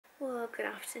Well, good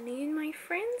afternoon, my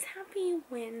friends. Happy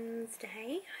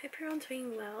Wednesday. Hope you're all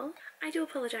doing well. I do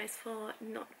apologise for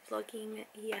not vlogging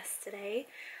yesterday.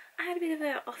 I had a bit of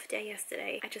an off day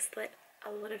yesterday. I just let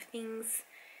a lot of things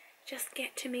just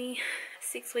get to me.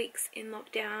 6 weeks in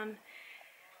lockdown.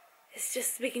 It's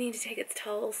just beginning to take its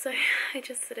toll, so I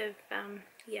just sort of,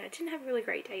 didn't have a really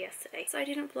great day yesterday. So I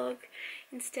didn't vlog.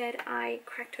 Instead, I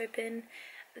cracked open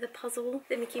the puzzle,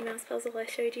 the Mickey Mouse puzzle I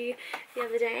showed you the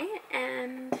other day,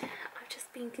 and I've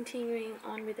just been continuing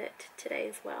on with it today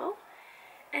as well.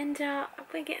 And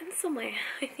we're getting somewhere,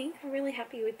 I think. I'm really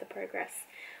happy with the progress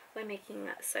we're making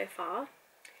so far.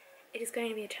 It is going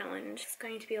to be a challenge. It's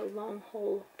going to be a long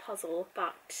haul puzzle,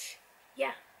 but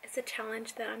yeah, it's a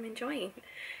challenge that I'm enjoying.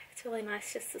 It's really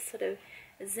nice just to sort of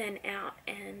zen out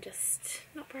and just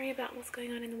not worry about what's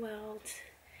going on in the world.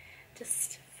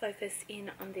 Just focus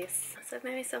in on this. So I've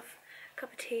made myself a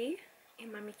cup of tea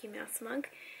in my Mickey Mouse mug.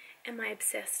 Am I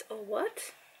obsessed or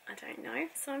what? I don't know.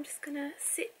 So I'm just gonna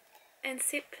sit and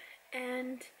sip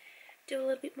and do a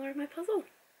little bit more of my puzzle.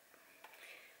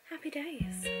 Happy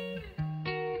days.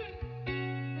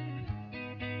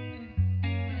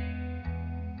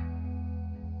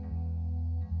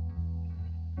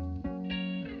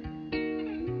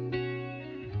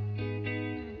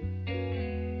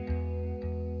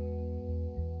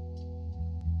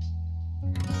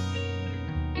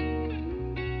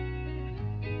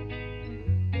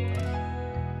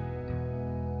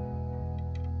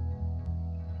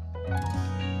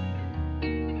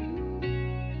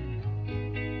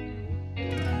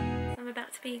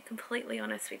 To be completely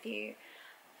honest with you,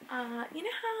 you know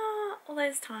how all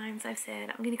those times I've said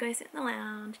I'm gonna go sit in the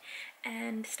lounge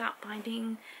and start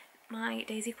binding my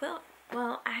Daisy Quilt?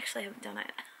 Well, I actually haven't done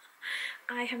it.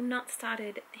 I have not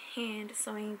started hand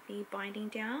sewing the binding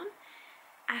down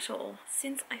at all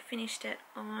since I finished it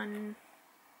on,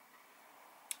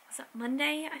 was that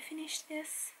Monday I finished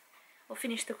this? Or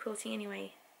finished the quilting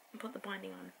anyway and put the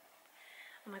binding on.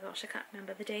 Oh my gosh, I can't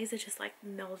remember. The days are just like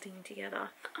melding together.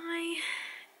 I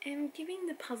am giving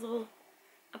the puzzle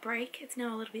a break. It's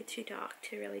now a little bit too dark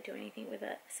to really do anything with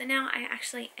it. So now I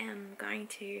actually am going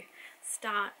to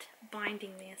start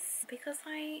binding this because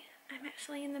I am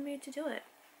actually in the mood to do it.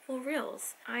 For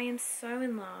reals. I am so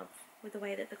in love with the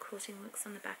way that the quilting looks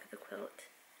on the back of the quilt.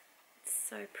 It's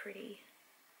so pretty.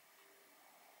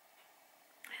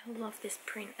 I love this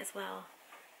print as well.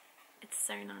 It's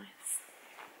so nice.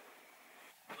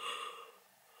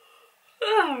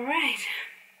 Alright.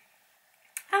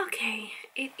 Okay,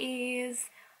 it is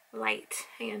late.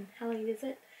 Hang on, how late is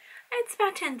it? It's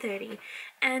about 10:30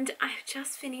 and I've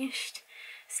just finished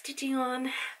stitching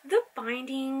on the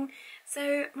binding.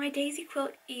 So my Daisy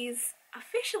quilt is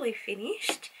officially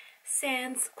finished,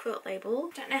 sans quilt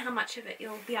label. Don't know how much of it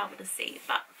you'll be able to see,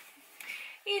 but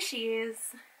here she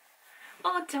is.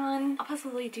 All done. I'll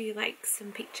possibly do like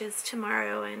some pictures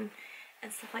tomorrow and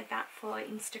stuff like that for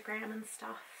Instagram and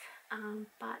stuff.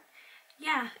 But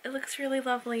yeah, it looks really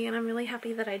lovely and I'm really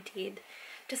happy that I did.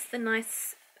 Just the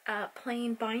nice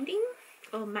plain binding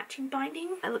or matching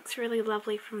binding. It looks really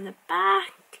lovely from the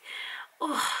back.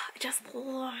 Oh, I just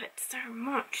love it so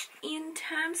much. In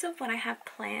terms of what I have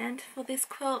planned for this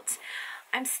quilt,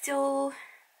 I'm still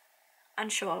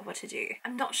unsure of what to do.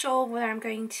 I'm not sure whether I'm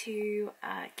going to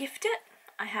gift it.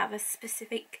 I have a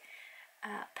specific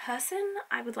person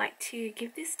I would like to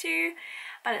give this to,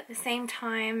 but at the same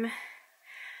time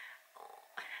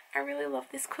I really love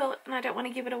this quilt and I don't want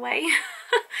to give it away.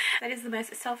 That is the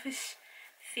most selfish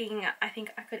thing I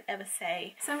think I could ever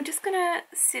say. So I'm just gonna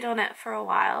sit on it for a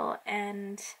while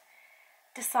and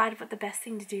decide what the best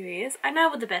thing to do is. I know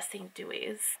what the best thing to do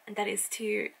is, and that is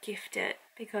to gift it,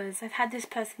 because I've had this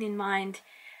person in mind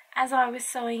as I was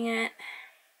sewing it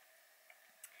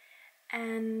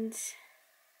and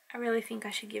I really think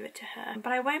I should give it to her.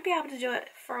 But I won't be able to do it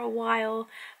for a while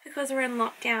because we're in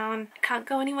lockdown. I can't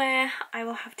go anywhere. I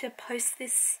will have to post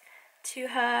this to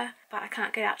her, but I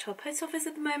can't get out to a post office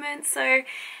at the moment. So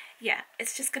yeah,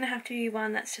 it's just going to have to be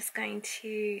one that's just going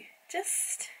to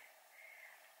just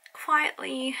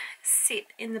quietly sit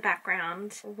in the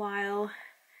background while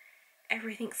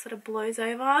everything sort of blows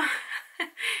over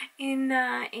in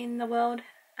the world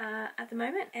at the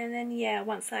moment. And then yeah,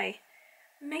 once I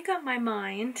make up my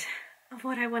mind of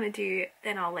what I want to do,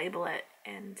 then I'll label it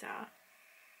and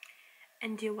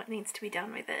do what needs to be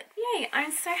done with it. Yay,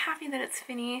 I'm so happy that it's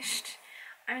finished.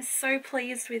 I'm so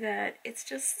pleased with it. It's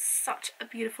just such a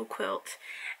beautiful quilt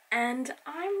and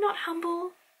I'm not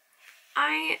humble.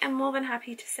 I am more than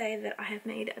happy to say that I have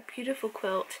made a beautiful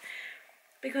quilt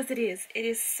because it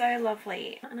is so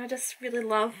lovely, and I just really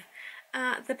love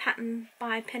the pattern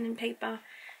by Pen and Paper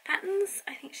patterns.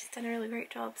 I think she's done a really great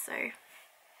job, so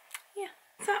yeah.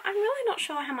 So I'm really not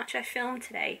sure how much I filmed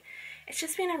today. It's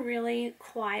just been a really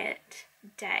quiet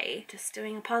day, just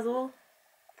doing a puzzle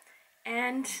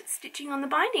and stitching on the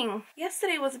binding.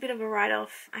 Yesterday was a bit of a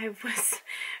write-off. I was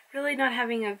really not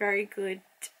having a very good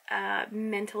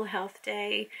mental health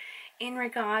day in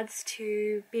regards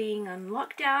to being on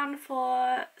lockdown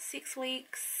for 6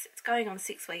 weeks. It's going on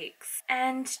 6 weeks,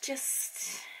 and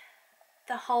just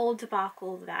the whole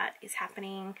debacle that is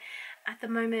happening at the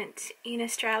moment in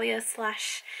Australia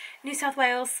 / New South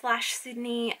Wales /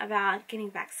 Sydney about getting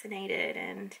vaccinated,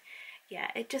 and yeah,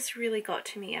 it just really got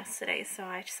to me yesterday, so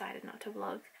I decided not to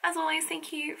vlog. As always,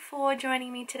 thank you for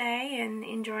joining me today and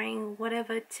enjoying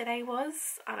whatever today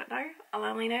was. I don't know, I'll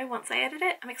only know once I edit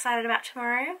it. I'm excited about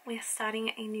tomorrow. We're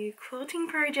starting a new quilting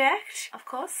project. Of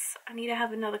course, I need to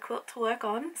have another quilt to work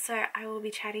on, so I will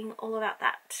be chatting all about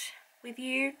that with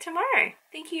you tomorrow.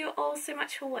 Thank you all so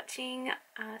much for watching.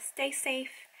 Stay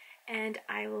safe, and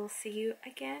I will see you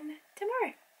again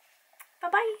tomorrow. Bye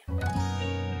bye.